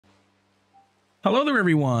Hello there,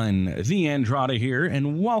 everyone. TheAndrata here,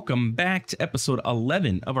 and welcome back to episode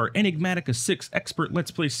 11 of our Enigmatica 6 Expert Let's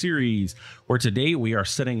Play series, where today we are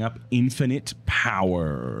setting up infinite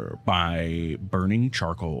power by burning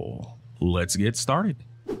charcoal. Let's get started.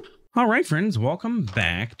 All right, friends, welcome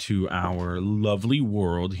back to our lovely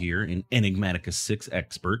world here in Enigmatica 6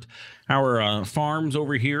 Expert. Our farms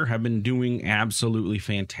over here have been doing absolutely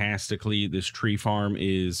fantastically. This tree farm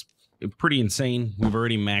is pretty insane. We've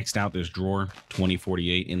already maxed out this drawer,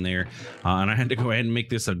 2048 in there. And I had to go ahead and make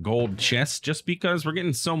this a gold chest just because we're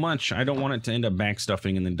getting so much. I don't want it to end up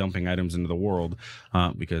backstuffing and then dumping items into the world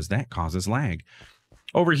because that causes lag.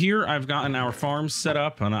 Over here, I've gotten our farms set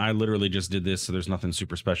up, and I literally just did this, so there's nothing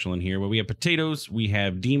super special in here. But we have potatoes, we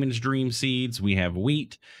have Demon's Dream seeds, we have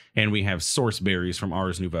wheat, and we have source berries from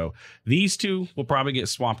Ars Nouveau. These two will probably get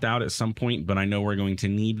swapped out at some point, but I know we're going to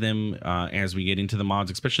need them as we get into the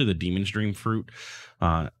mods, especially the Demon's Dream fruit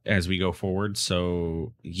as we go forward.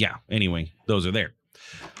 So, yeah, anyway, those are there.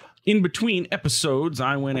 In between episodes,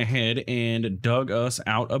 I went ahead and dug us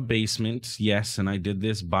out a basement. Yes, and I did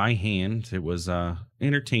this by hand. It was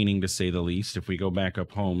entertaining, to say the least. If we go back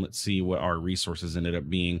up home, let's see what our resources ended up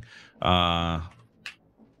being. So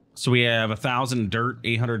we have 1,000 dirt,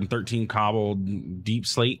 813 cobble, deep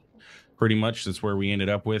slate. Pretty much that's where we ended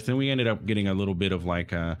up with, and we ended up getting a little bit of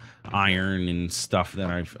like iron and stuff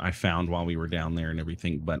that I found while we were down there and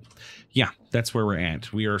everything. But yeah, that's where we're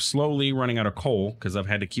at. We are slowly running out of coal because I've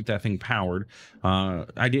had to keep that thing powered.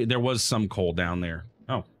 There was some coal down there.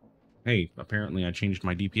 Oh, hey, apparently I changed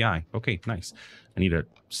my DPI. Okay, nice. I need to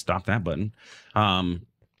stop that button.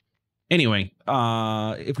 Anyway,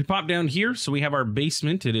 if we pop down here, so we have our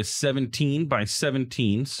basement. It is 17 by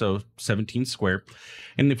 17, so 17 square.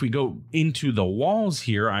 And if we go into the walls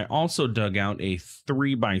here, I also dug out a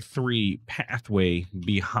 3 by 3 pathway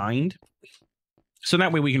behind. So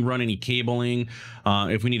that way we can run any cabling.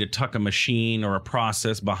 If we need to tuck a machine or a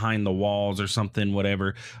process behind the walls or something,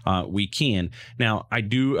 whatever, we can. Now, I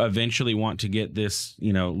do eventually want to get this,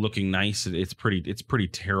 looking nice. It's pretty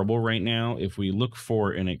terrible right now. If we look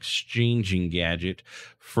for an exchanging gadget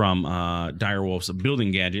from Direwolf's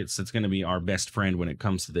Building Gadgets, that's going to be our best friend when it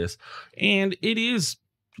comes to this. And it is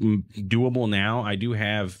doable now. I do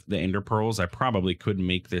have the ender pearls. I probably could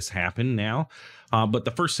make this happen now. But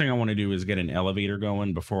the first thing I want to do is get an elevator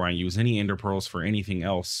going before I use any ender pearls for anything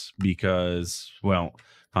else because, well,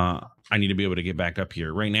 I need to be able to get back up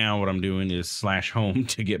here. Right now, what I'm doing is /home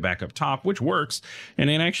to get back up top, which works. And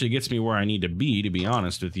it actually gets me where I need to be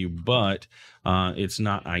honest with you, but it's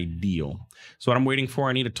not ideal. So what I'm waiting for,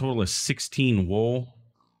 I need a total of 16 wool.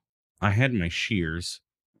 I had my shears.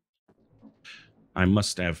 I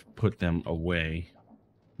must have put them away.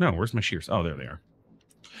 No, where's my shears? Oh, there they are.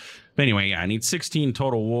 But anyway, yeah, I need 16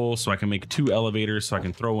 total wool so I can make 2 elevators so I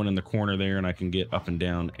can throw one in the corner there and I can get up and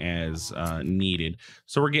down as needed.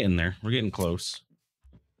 So we're getting there. We're getting close.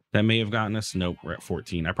 That may have gotten us. Nope, we're at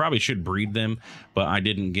 14. I probably should breed them, but I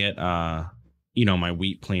didn't get, my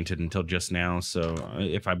wheat planted until just now. So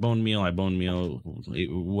if I bone meal,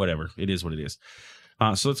 whatever. It is what it is.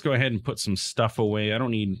 So let's go ahead and put some stuff away. I don't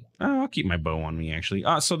need, I'll keep my bow on me actually.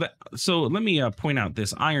 So let me point out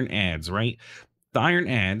this iron adze, right? The iron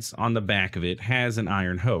adze on the back of it has an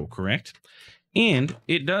iron hoe, correct? And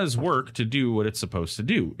it does work to do what it's supposed to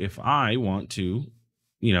do. If I want to,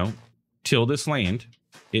 till this land,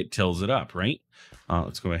 it tills it up, right?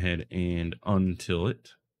 Let's go ahead and untill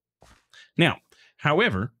it. Now,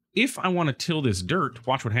 however, if I want to till this dirt,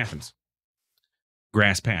 watch what happens.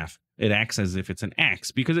 Grass path. It acts as if it's an axe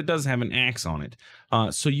because it does have an axe on it.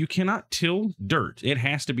 So you cannot till dirt. It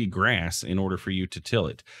has to be grass in order for you to till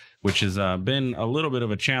it, which has been a little bit of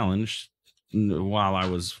a challenge while I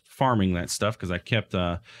was farming that stuff because I kept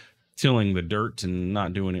tilling the dirt and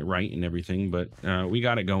not doing it right and everything. But we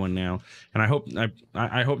got it going now, and I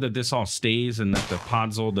hope that this all stays and that the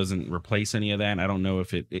podzol doesn't replace any of that. I don't know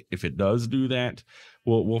if it does do that.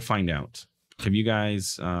 We'll find out. Have you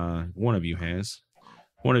guys? One of you has.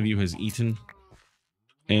 One of you has eaten,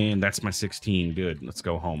 and that's my 16. Good. Let's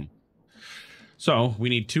go home. So we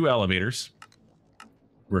need 2 elevators.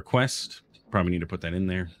 Request. Probably need to put that in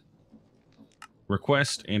there.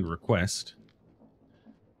 Request and request.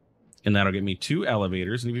 And that'll get me 2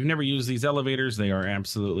 elevators. And if you've never used these elevators, they are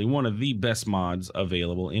absolutely one of the best mods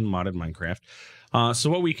available in modded Minecraft.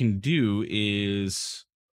 So what we can do is,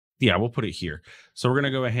 yeah, we'll put it here. So we're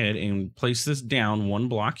going to go ahead and place this down 1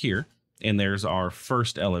 block here. And there's our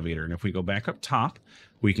first elevator. And if we go back up top,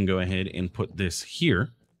 we can go ahead and put this here.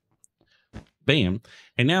 Bam.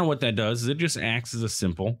 And now what that does is it just acts as a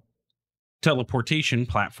simple teleportation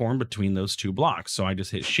platform between those 2 blocks. So I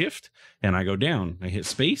just hit shift and I go down. I hit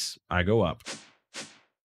space, I go up.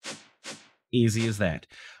 Easy as that.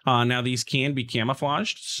 Now these can be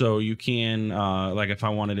camouflaged, so you can, like if I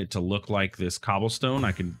wanted it to look like this cobblestone,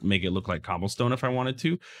 I could make it look like cobblestone if I wanted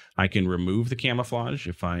to. I can remove the camouflage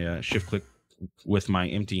if I shift click with my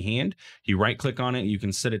empty hand. You right click on it, you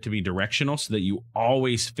can set it to be directional so that you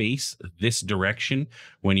always face this direction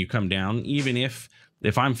when you come down. Even if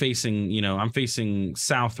I'm facing, I'm facing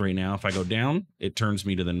south right now, if I go down, it turns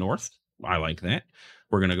me to the north. I like that.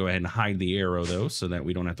 We're going to go ahead and hide the arrow though, so that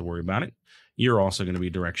we don't have to worry about it. You're also going to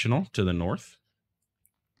be directional to the north,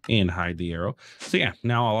 and hide the arrow. So yeah,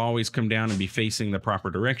 now I'll always come down and be facing the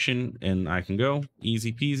proper direction, and I can go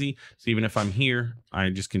easy peasy. So even if I'm here, I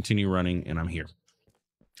just continue running and I'm here.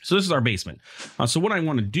 So this is our basement. So what I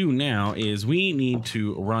want to do now is we need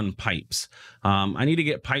to run pipes. I need to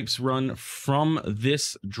get pipes run from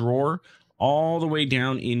this drawer all the way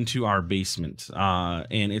down into our basement.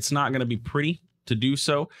 And it's not going to be pretty to do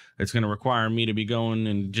so. It's going to require me to be going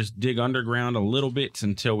and just dig underground a little bit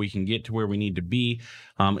until we can get to where we need to be.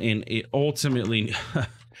 And it ultimately,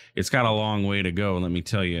 it's got a long way to go, let me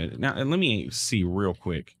tell you. Now, let me see real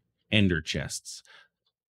quick. Ender chests.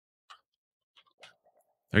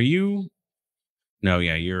 Are you? No,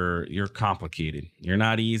 yeah, you're complicated. You're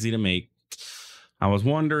not easy to make. I was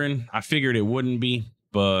wondering, I figured it wouldn't be.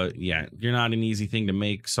 But yeah, you're not an easy thing to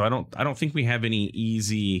make. So I don't think we have any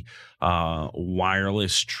easy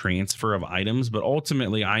wireless transfer of items. But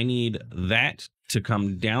ultimately, I need that to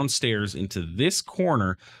come downstairs into this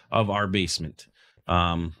corner of our basement,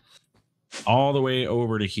 all the way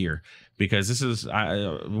over to here, because this is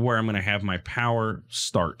where I'm going to have my power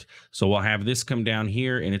start. So we'll have this come down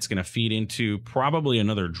here, and it's going to feed into probably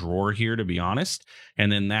another drawer here, to be honest.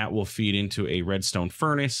 And then that will feed into a redstone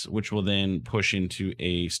furnace, which will then push into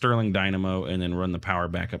a Stirling dynamo and then run the power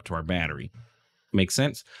back up to our battery. Makes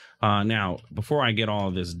sense? Now, before I get all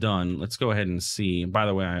of this done, let's go ahead and see. By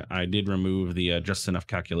the way, I did remove the Just Enough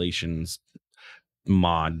Calculations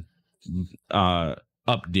mod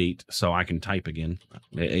update so I can type again.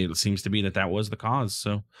 It seems to be that was the cause.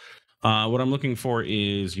 So what I'm looking for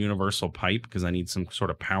is universal pipe, because I need some sort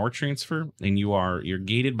of power transfer, and you're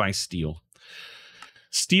gated by steel.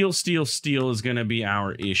 Steel is going to be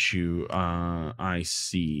our issue. I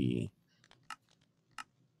see.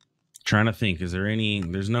 Trying to think,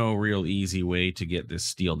 there's no real easy way to get this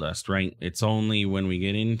steel dust, right? It's only when we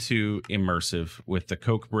get into immersive with the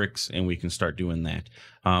coke bricks, and we can start doing that,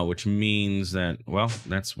 which means that, well,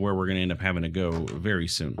 that's where we're going to end up having to go very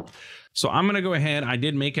soon. So I'm going to go ahead. I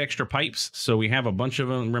did make extra pipes, so we have a bunch of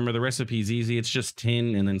them. Remember, the recipe's easy. It's just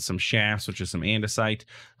tin and then some shafts, which is some andesite.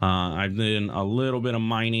 I've done a little bit of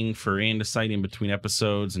mining for andesite in between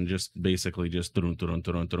episodes, and just basically just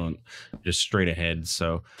straight ahead.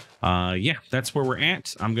 So yeah, that's where we're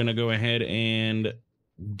at. I'm going to go ahead and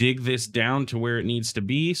dig this down to where it needs to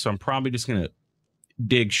be. So I'm probably just going to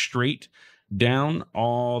dig straight down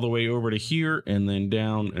all the way over to here, and then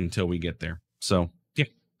down until we get there. So yeah,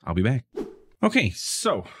 I'll be back. Okay,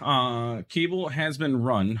 so cable has been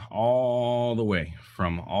run all the way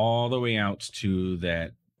out to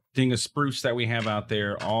that thing of spruce that we have out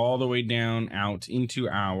there, all the way down out into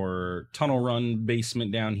our tunnel run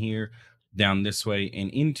basement down here, down this way, and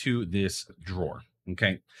into this drawer.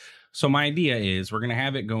 Okay, so my idea is we're going to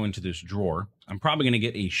have it go into this drawer. I'm probably going to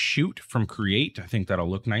get a chute from create. I think that'll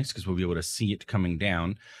look nice because we'll be able to see it coming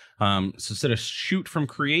down. So instead of chute from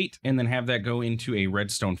create, and then have that go into a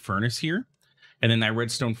redstone furnace here. And then that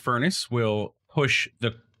redstone furnace will push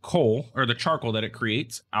the coal or the charcoal that it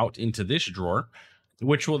creates out into this drawer,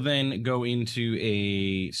 which will then go into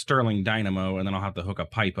a Stirling dynamo. And then I'll have to hook a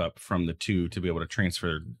pipe up from the two to be able to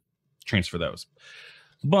transfer those.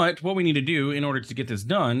 But what we need to do in order to get this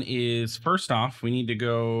done is, first off, we need to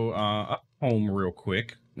go up home real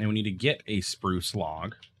quick, and we need to get a spruce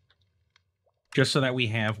log, just so that we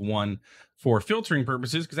have one for filtering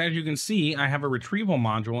purposes. Because as you can see, I have a retrieval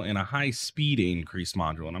module and a high speed increase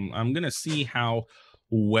module, and I'm going to see how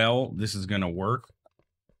well this is going to work.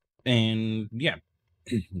 And yeah,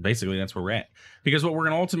 basically that's where we're at. Because what we're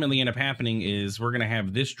going to ultimately end up happening is we're going to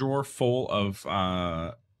have this drawer full of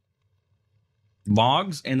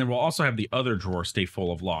logs, and then we'll also have the other drawer stay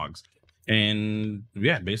full of logs. And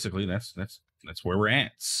yeah, basically that's where we're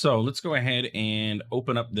at. So let's go ahead and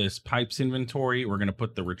open up this pipes inventory. We're going to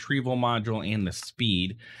put the retrieval module and the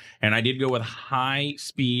speed. And I did go with high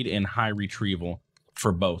speed and high retrieval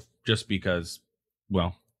for both, just because,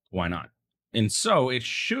 well, why not? And so it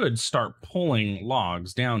should start pulling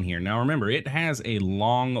logs down here. Now, remember, it has a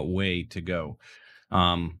long way to go.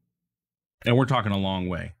 And we're talking a long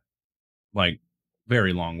way, like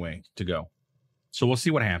very long way to go. So we'll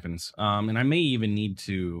see what happens. And I may even need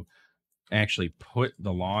to actually put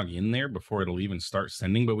the log in there before it'll even start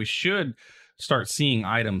sending, but we should start seeing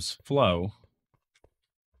items flow,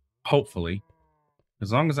 hopefully,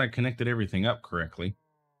 as long as I connected everything up correctly.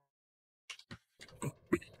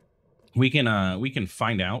 We can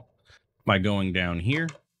find out by going down here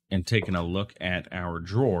and taking a look at our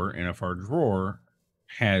drawer. And if our drawer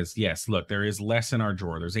has, yes, look, there is less in our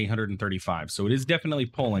drawer. There's 835. So it is definitely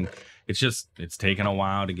pulling. It's taken a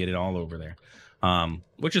while to get it all over there,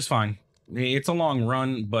 which is fine. It's a long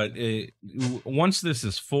run, but once this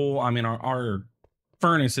is full, I mean, our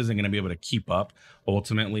furnace isn't going to be able to keep up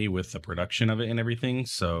ultimately with the production of it and everything.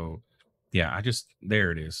 So yeah,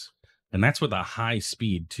 there it is. And that's with a high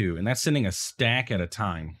speed too. And that's sending a stack at a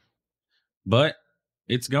time. But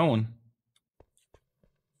it's going.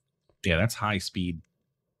 Yeah, that's high speed.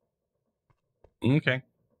 Okay.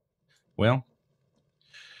 Well.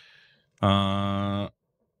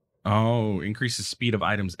 Increases speed of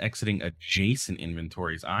items exiting adjacent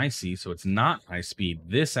inventories. I see. So it's not high speed.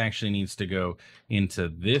 This actually needs to go into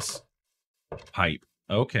this pipe.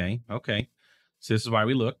 Okay. Okay. So this is why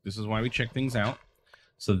we look. This is why we check things out.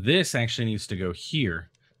 So this actually needs to go here.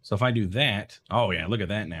 So if I do that, oh yeah, look at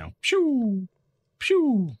that now. Pew,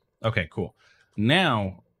 pew. Okay, cool.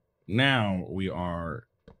 Now we are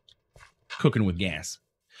cooking with gas.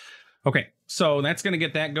 Okay, so that's going to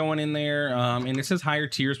get that going in there. And it says higher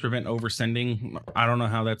tiers prevent oversending. I don't know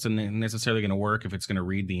how that's necessarily going to work, if it's going to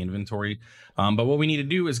read the inventory. But what we need to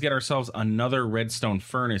do is get ourselves another redstone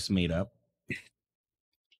furnace made up,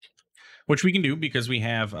 which we can do because we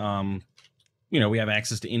have we have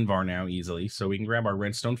access to Invar now easily, so we can grab our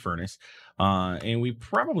redstone furnace. And we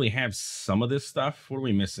probably have some of this stuff. What are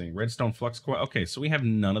we missing? Redstone flux coil. Okay, so we have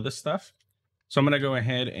none of this stuff. So I'm going to go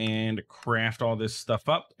ahead and craft all this stuff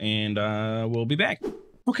up, and we'll be back.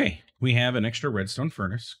 Okay, we have an extra redstone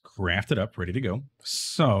furnace crafted up, ready to go.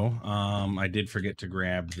 So I did forget to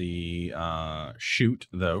grab the chute,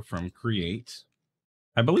 though, from Create.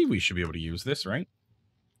 I believe we should be able to use this, right?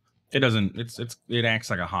 It doesn't. It acts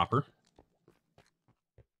like a hopper.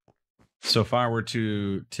 So if I were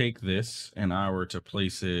to take this and I were to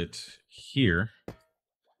place it here,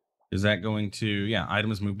 is that going to, yeah,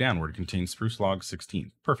 items move downward, contains spruce log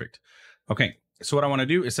 16. Perfect. Okay, so what I want to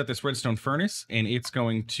do is set this redstone furnace, and it's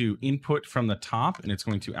going to input from the top and it's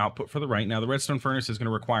going to output for the right. Now the redstone furnace is going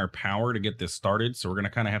to require power to get this started, so we're going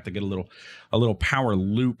to kind of have to get a little power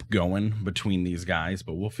loop going between these guys,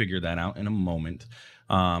 but we'll figure that out in a moment.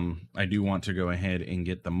 I do want to go ahead and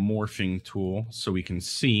get the morphing tool so we can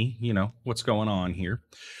see, what's going on here.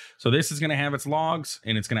 So this is going to have its logs,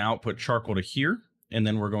 and it's going to output charcoal to here. And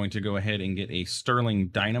then we're going to go ahead and get a Stirling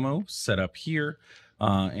dynamo set up here.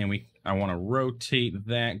 And I want to rotate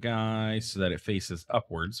that guy so that it faces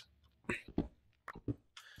upwards. And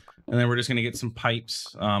then we're just going to get some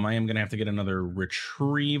pipes. I am going to have to get another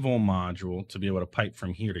retrieval module to be able to pipe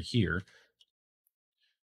from here to here.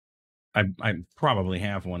 I probably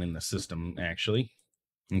have one in the system, actually.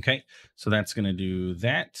 Okay, so that's going to do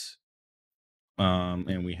that.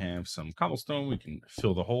 And we have some cobblestone. We can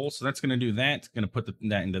fill the hole. So that's going to do that. Going to put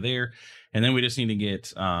that into there. And then we just need to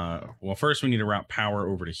get, well, first we need to route power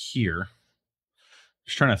over to here.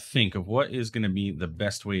 Just trying to think of what is going to be the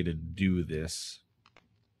best way to do this.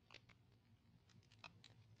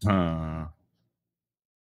 Because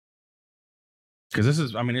this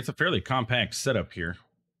is, I mean, it's a fairly compact setup here.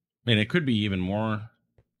 And it could be even more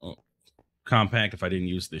compact if I didn't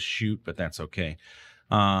use this chute, but that's okay.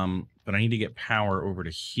 But I need to get power over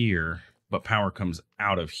to here, but power comes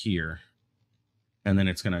out of here. And then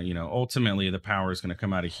it's going to, ultimately the power is going to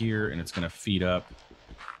come out of here and it's going to feed up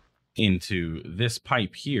into this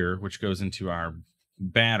pipe here, which goes into our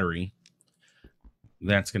battery.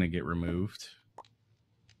 That's going to get removed.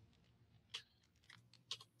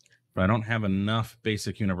 But I don't have enough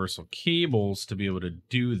basic universal cables to be able to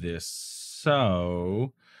do this.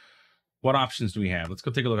 So what options do we have? Let's go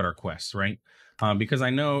take a look at our quests, right? Because I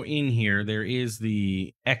know in here there is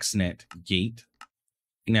the Xnet gate.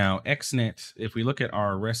 Now, Xnet, if we look at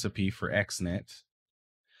our recipe for Xnet,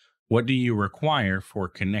 what do you require for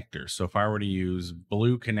connectors? So if I were to use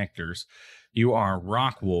blue connectors, you are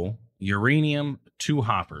rock wool, uranium, 2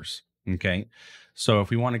 hoppers. Okay, so if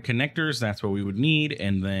we wanted connectors, that's what we would need.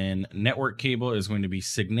 And then network cable is going to be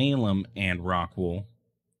signalum and rock wool,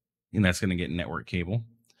 and that's going to get network cable.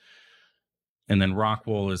 And then rock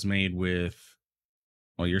wool is made with,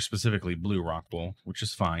 well, you're specifically blue rock wool, which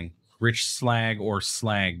is fine. Rich slag or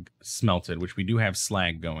slag smelted, which we do have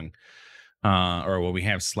slag going, we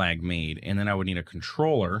have slag made. And then I would need a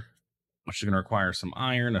controller, which is going to require some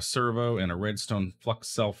iron, a servo, and a redstone flux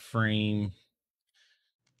cell frame.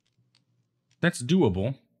 That's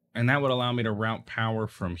doable. And that would allow me to route power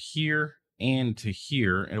from here and to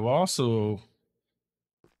here. It will also,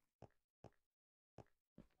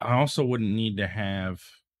 I also wouldn't need to have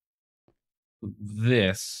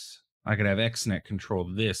this. I could have Xnet control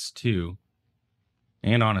this too.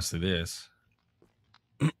 And honestly, this.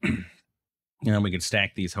 You know, we could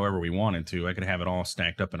stack these however we wanted to. I could have it all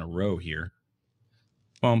stacked up in a row here.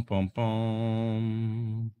 Bum, bum,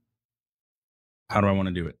 bum. How do I want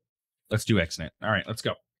to do it? Let's do Xnet. All right, let's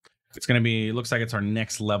go. It's going to be, looks like it's our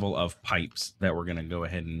next level of pipes that we're going to go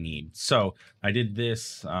ahead and need. So I did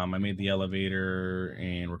this. I made the elevator,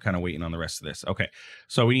 and we're kind of waiting on the rest of this. Okay,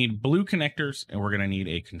 so we need blue connectors, and we're going to need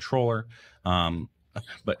a controller.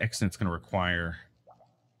 But Xnet's going to require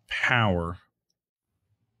power.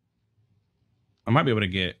 I might be able to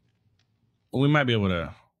get, we might be able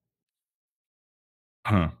to,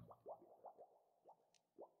 I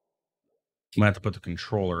might have to put the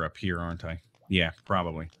controller up here, aren't I? Yeah,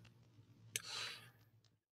 probably.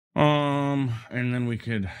 And then we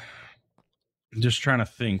could, just trying to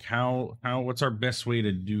think what's our best way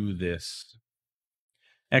to do this?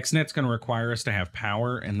 Xnet's going to require us to have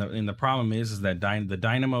power, and the problem is that the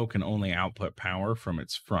dynamo can only output power from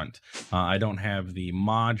its front. I don't have the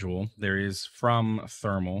module. There is from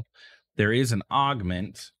thermal. There is an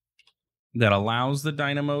augment that allows the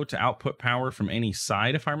dynamo to output power from any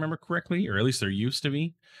side, if I remember correctly, or at least there used to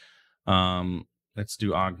be. Let's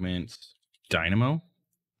do augment dynamo.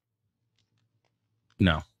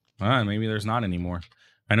 No, maybe there's not anymore.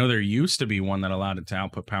 I know there used to be one that allowed it to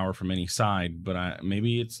output power from any side, but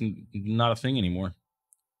maybe it's not a thing anymore.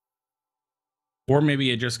 Or maybe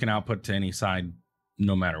it just can output to any side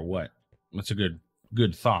no matter what. That's a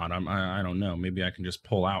good thought. I don't know. Maybe I can just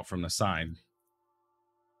pull out from the side.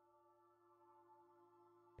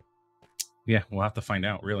 Yeah, we'll have to find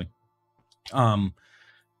out, really.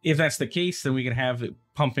 If that's the case, then we can have it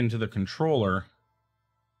pump into the controller.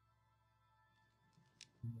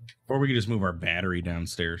 Or we could just move our battery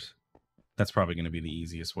downstairs. That's probably going to be the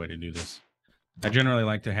easiest way to do this. I generally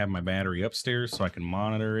like to have my battery upstairs so I can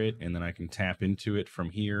monitor it, and then I can tap into it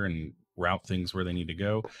from here and route things where they need to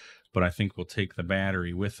go. But I think we'll take the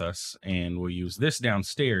battery with us, and we'll use this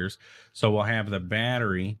downstairs. So we'll have the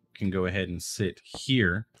battery can go ahead and sit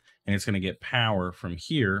here, and it's going to get power from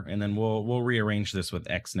here, and then we'll rearrange this with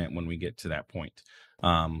Xnet when we get to that point.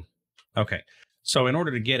 Okay. So in order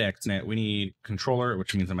to get Xnet, we need controller,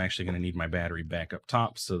 which means I'm actually going to need my battery back up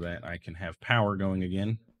top so that I can have power going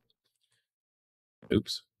again.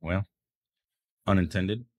 Oops. Well,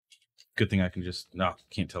 unintended. Good thing I can just, no,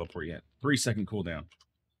 can't teleport yet. 3-second cooldown.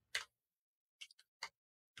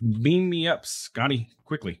 Beam me up, Scotty,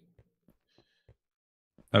 quickly.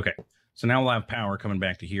 Okay. So now we'll have power coming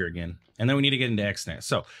back to here again. And then we need to get into Xnet.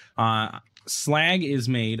 So, slag is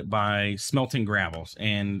made by smelting gravels,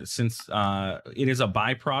 and since it is a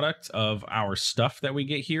byproduct of our stuff that we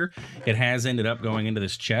get here, it has ended up going into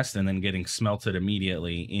this chest and then getting smelted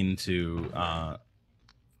immediately into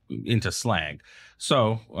slag.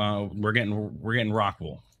 So we're getting rock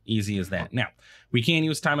wool. Easy as that. Now, we can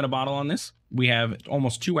use time in a bottle on this. We have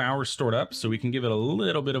almost 2 hours stored up, so we can give it a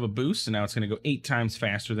little bit of a boost, and now it's going to go 8 times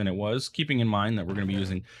faster than it was, keeping in mind that we're going to be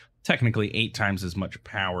using technically 8 times as much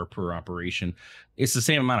power per operation. It's the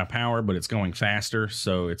same amount of power, but it's going faster,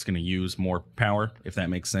 so it's going to use more power, if that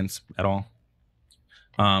makes sense at all.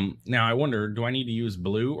 Now, I wonder, do I need to use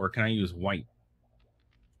blue, or can I use white?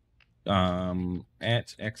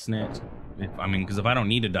 At Xnet, because if I don't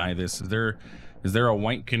need to dye this, is there a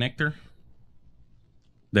white connector?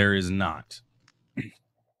 There is not.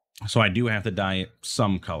 So I do have to dye it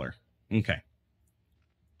some color. Okay.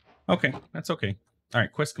 Okay, that's okay. All right,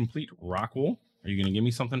 quest complete, rock wool. Are you going to give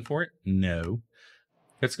me something for it? No.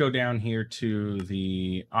 Let's go down here to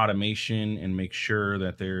the automation and make sure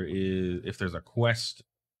that there is, if there's a quest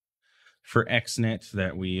for Xnet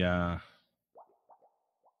that we, yeah,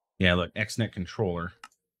 look, Xnet controller.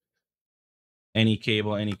 Any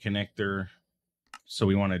cable, any connector. So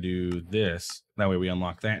we want to do this. That way we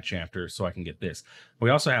unlock that chapter so I can get this. We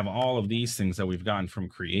also have all of these things that we've gotten from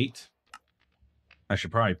Create. I should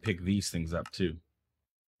probably pick these things up too.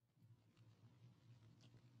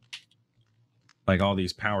 Like all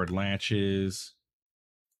these powered latches.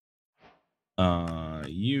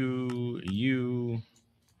 Analog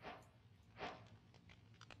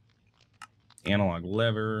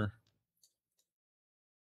lever.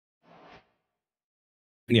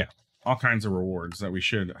 Yeah, all kinds of rewards that we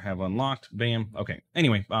should have unlocked. Bam. Okay.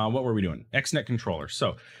 Anyway, what were we doing? Xnet controller.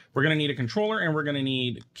 So we're going to need a controller and we're going to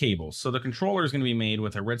need cables. So the controller is going to be made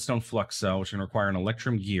with a redstone flux cell, which is going to require an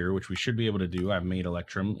electrum gear, which we should be able to do. I've made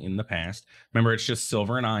electrum in the past. Remember, it's just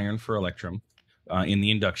silver and iron for electrum. in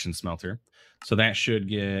the induction smelter. So that should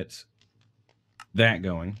get that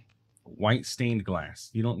going. White stained glass.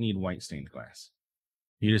 You don't need white stained glass.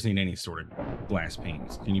 You just need any sort of glass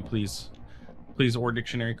panes. Can you please ore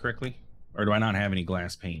dictionary correctly? Or do I not have any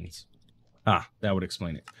glass panes? Ah, that would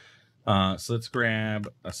explain it. So let's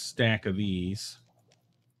grab a stack of these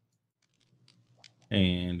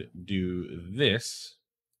and do this.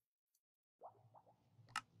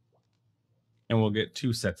 And we'll get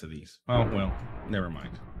 2 sets of these. Oh, well, never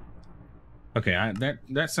mind. Okay,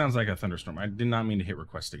 that sounds like a thunderstorm. I did not mean to hit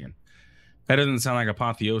request again. That doesn't sound like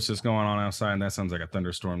apotheosis going on outside. That sounds like a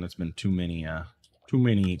thunderstorm. That's been too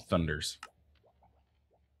many thunders.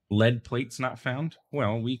 Lead plates not found.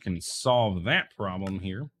 Well, we can solve that problem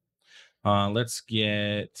here. Let's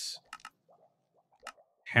get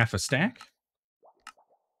half a stack.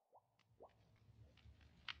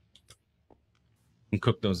 And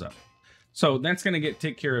cook those up. So that's going to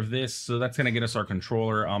take care of this. So that's going to get us our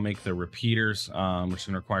controller. I'll make the repeaters, which is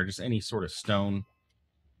going to require just any sort of stone.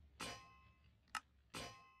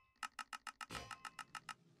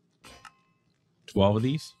 $12 of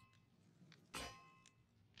these.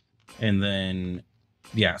 And then,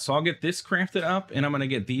 yeah, so I'll get this crafted up, and I'm going to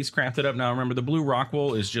get these crafted up. Now, remember, the blue rock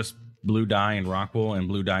wool is just blue dye and rock wool, and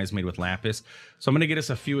blue dye is made with lapis. So I'm going to get us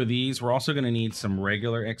a few of these. We're also going to need some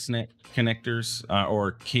regular Xnet connectors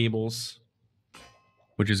or cables,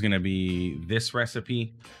 which is going to be this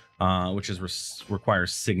recipe, which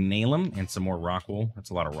requires signalum and some more rock wool. That's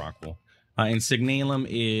a lot of rock wool. And signalum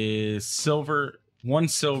is silver, 1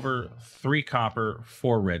 silver, 3 copper,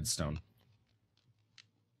 4 redstone.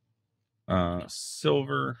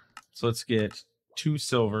 Silver. So let's get 2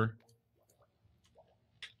 silver.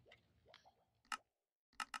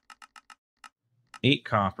 8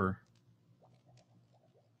 copper.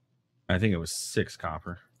 I think it was 6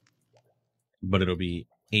 copper. But it'll be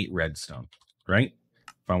 8 redstone, right?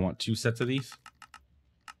 If I want 2 sets of these.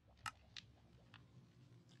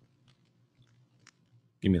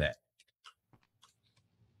 Give me that.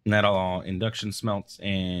 And that'll all induction smelts,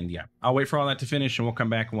 and yeah, I'll wait for all that to finish, and we'll come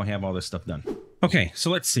back and we'll have all this stuff done. Okay, so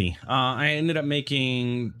let's see. I ended up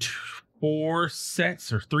making 4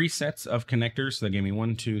 sets or 3 sets of connectors. So that gave me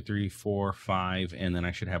 1, 2, 3, 4, 5, and then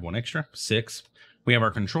I should have 1 extra, 6. We have our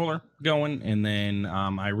controller going, and then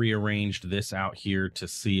I rearranged this out here to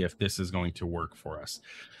see if this is going to work for us.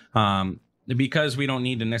 Because we don't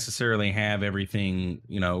need to necessarily have everything,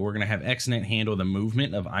 you know, we're going to have Xnet handle the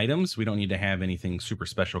movement of items. We don't need to have anything super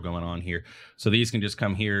special going on here. So these can just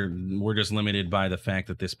come here. We're just limited by the fact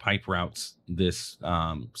that this pipe routes this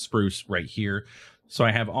spruce right here. So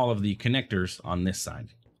I have all of the connectors on this side.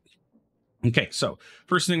 Okay, so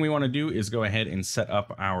first thing we want to do is go ahead and set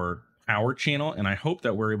up our power channel. And I hope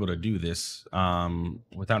that we're able to do this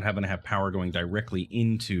without having to have power going directly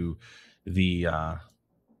into the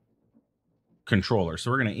controller. So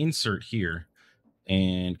we're going to insert here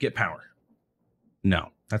and get power.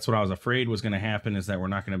 No, that's what I was afraid was going to happen, is that we're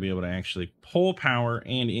not going to be able to actually pull power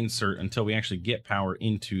and insert until we actually get power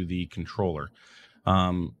into the controller.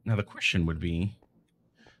 Now the question would be,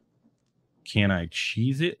 can I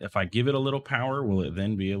cheese it? If I give it a little power, will it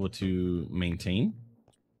then be able to maintain?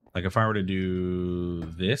 Like if I were to do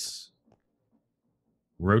this,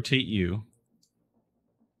 rotate you,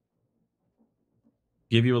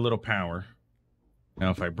 give you a little power. Now,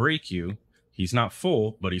 if I break you, he's not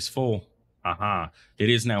full, but he's full. Aha, it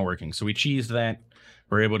is now working. So we cheesed that.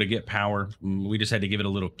 We're able to get power. We just had to give it a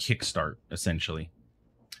little kickstart, essentially.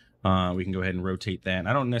 We can go ahead and rotate that.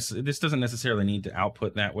 I don't necessarily, this doesn't necessarily need to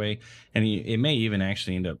output that way. And it may even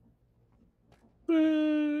actually end up,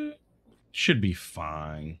 should be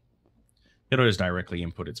fine. It'll just directly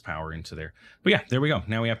input its power into there. But yeah, there we go.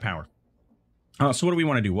 Now we have power. So what do we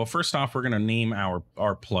want to do? Well, first off, we're going to name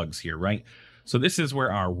our plugs here, right? So this is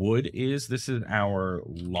where our wood is. This is our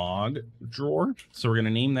log drawer. So we're going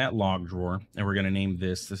to name that log drawer, and we're going to name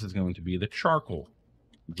this is going to be the charcoal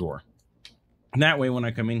drawer. And that way, when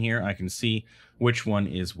I come in here, I can see which one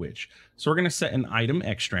is which. So we're going to set an item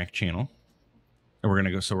extract channel. And we're going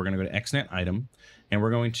to go to Xnet item, and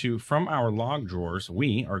we're going to, from our log drawers,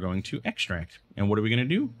 we are going to extract. And what are we going to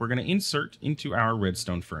do? We're going to insert into our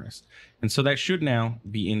redstone furnace. And so that should now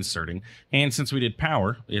be inserting. And since we did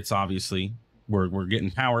power, it's obviously, we're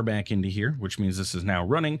getting power back into here, which means this is now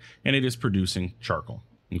running and it is producing charcoal.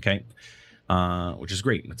 Okay. Which is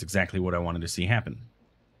great. That's exactly what I wanted to see happen.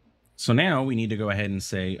 So now we need to go ahead and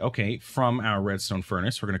say, okay, from our redstone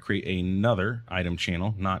furnace, we're going to create another item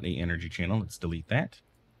channel, not an energy channel. Let's delete that.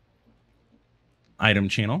 Item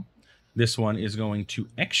channel. This one is going to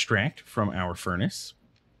extract from our furnace.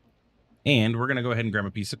 And we're going to go ahead and grab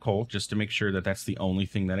a piece of coal just to make sure that that's the only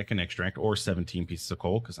thing that it can extract, or 17 pieces of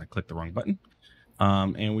coal because I clicked the wrong button.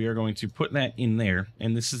 And we are going to put that in there.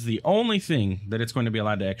 And this is the only thing that it's going to be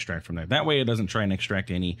allowed to extract from there. That way it doesn't try and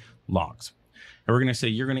extract any logs. And we're going to say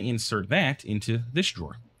you're going to insert that into this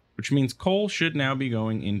drawer, which means coal should now be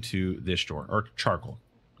going into this drawer, or charcoal.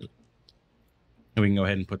 And we can go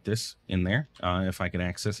ahead and put this in there if I can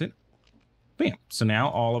access it. Bam. So now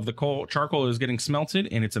all of the charcoal is getting smelted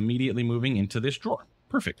and it's immediately moving into this drawer.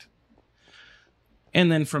 Perfect.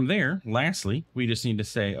 And then from there, lastly, we just need to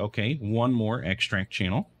say, okay, one more extract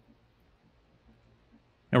channel.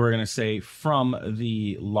 And we're going to say from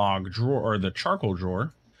the log drawer or the charcoal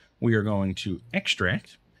drawer, we are going to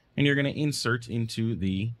extract, and you're going to insert into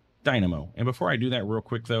the dynamo. And before I do that real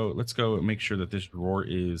quick though, let's go make sure that this drawer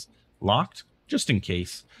is locked just in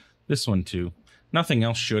case. This one too. Nothing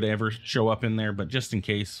else should ever show up in there, but just in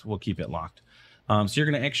case, we'll keep it locked. So you're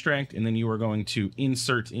going to extract, and then you are going to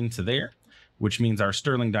insert into there, which means our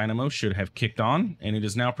Stirling dynamo should have kicked on, and it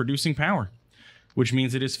is now producing power, which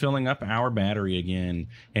means it is filling up our battery again.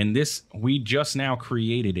 And this, we just now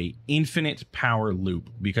created a infinite power loop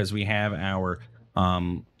because we have our,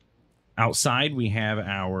 outside, we have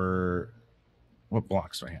our, what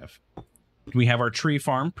blocks do I have? We have our tree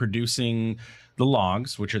farm producing the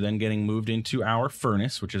logs, which are then getting moved into our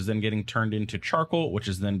furnace, which is then getting turned into charcoal, which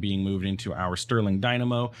is then being moved into our Stirling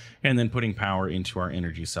dynamo, and then putting power into our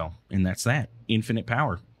energy cell. And that's that. Infinite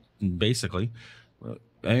power, basically.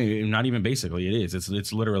 Not even basically, it is.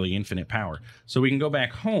 It's literally infinite power. So we can go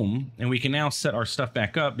back home, and we can now set our stuff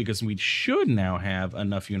back up because we should now have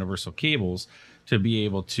enough universal cables to be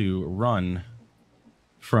able to run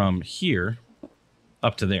from here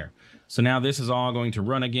up to there. So now this is all going to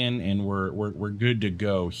run again, and we're good to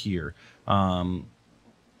go here.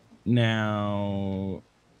 Now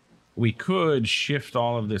we could shift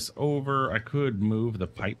all of this over. I could move the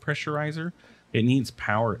pipe pressurizer. It needs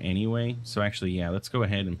power anyway. So actually, yeah, let's go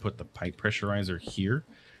ahead and put the pipe pressurizer here,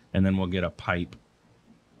 and then we'll get a pipe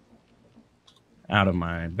out of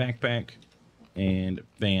my backpack, and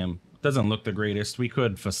bam. Doesn't look the greatest. We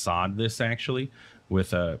could facade this actually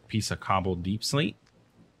with a piece of cobbled deep slate.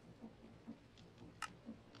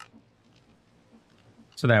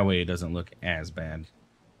 So that way it doesn't look as bad.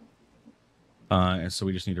 And so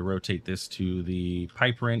we just need to rotate this to the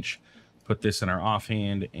pipe wrench, put this in our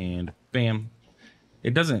offhand, and bam.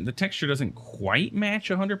 It doesn't, the texture doesn't quite match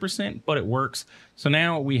 100%, but it works. So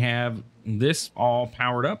now we have this all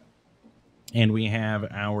powered up, and we have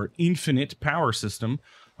our infinite power system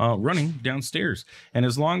running downstairs. And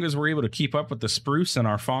as long as we're able to keep up with the spruce in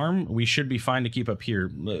our farm, we should be fine to keep up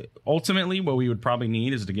here. Ultimately, what we would probably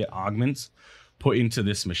need is to get augments put into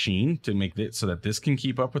this machine to make it so that this can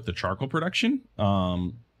keep up with the charcoal production.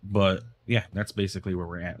 But yeah, that's basically where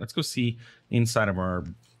we're at. Let's go see inside of our,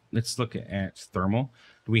 let's look at thermal.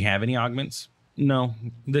 Do we have any augments? No,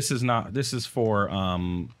 this is not, this is for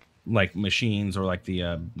like machines or like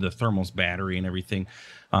the thermal's battery and everything.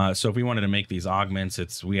 So if we wanted to make these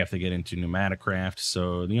augments, we have to get into Enigmatica.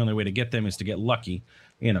 So the only way to get them is to get lucky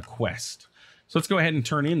in a quest. So let's go ahead and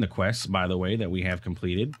turn in the quests, by the way, that we have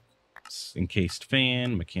completed. Encased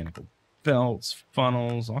fan, mechanical belts,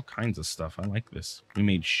 funnels, all kinds of stuff. I like this. We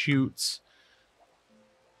made chutes.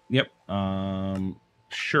 Yep.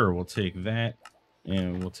 Sure, we'll take that,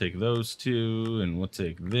 and we'll take those two, and we'll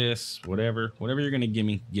take this, whatever you're gonna give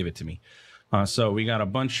me, give it to me. So we got a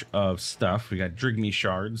bunch of stuff. We got Drigme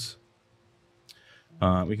shards.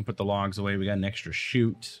 We can put the logs away. We got an extra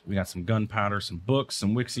chute. We got some gunpowder, some books,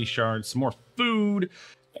 some Wixie shards, some more food,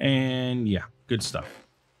 and yeah, good stuff.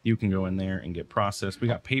 You can go in there and get processed. We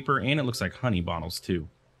got paper, and it looks like honey bottles too.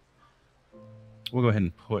 We'll go ahead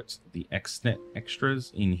and put the Xnet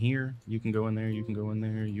extras in here. You can go in there, you can go in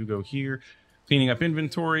there, you go here. Cleaning up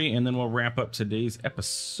inventory, and then we'll wrap up today's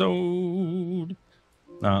episode.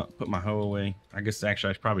 Put my hoe away. I guess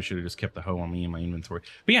actually I probably should have just kept the hoe on me in my inventory.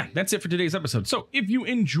 But yeah, that's it for today's episode. So if you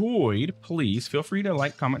enjoyed, please feel free to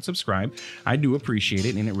like, comment, subscribe. I do appreciate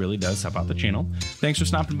it, and it really does help out the channel. Thanks for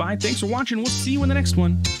stopping by. Thanks for watching. We'll see you in the next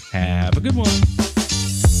one. Have a good one.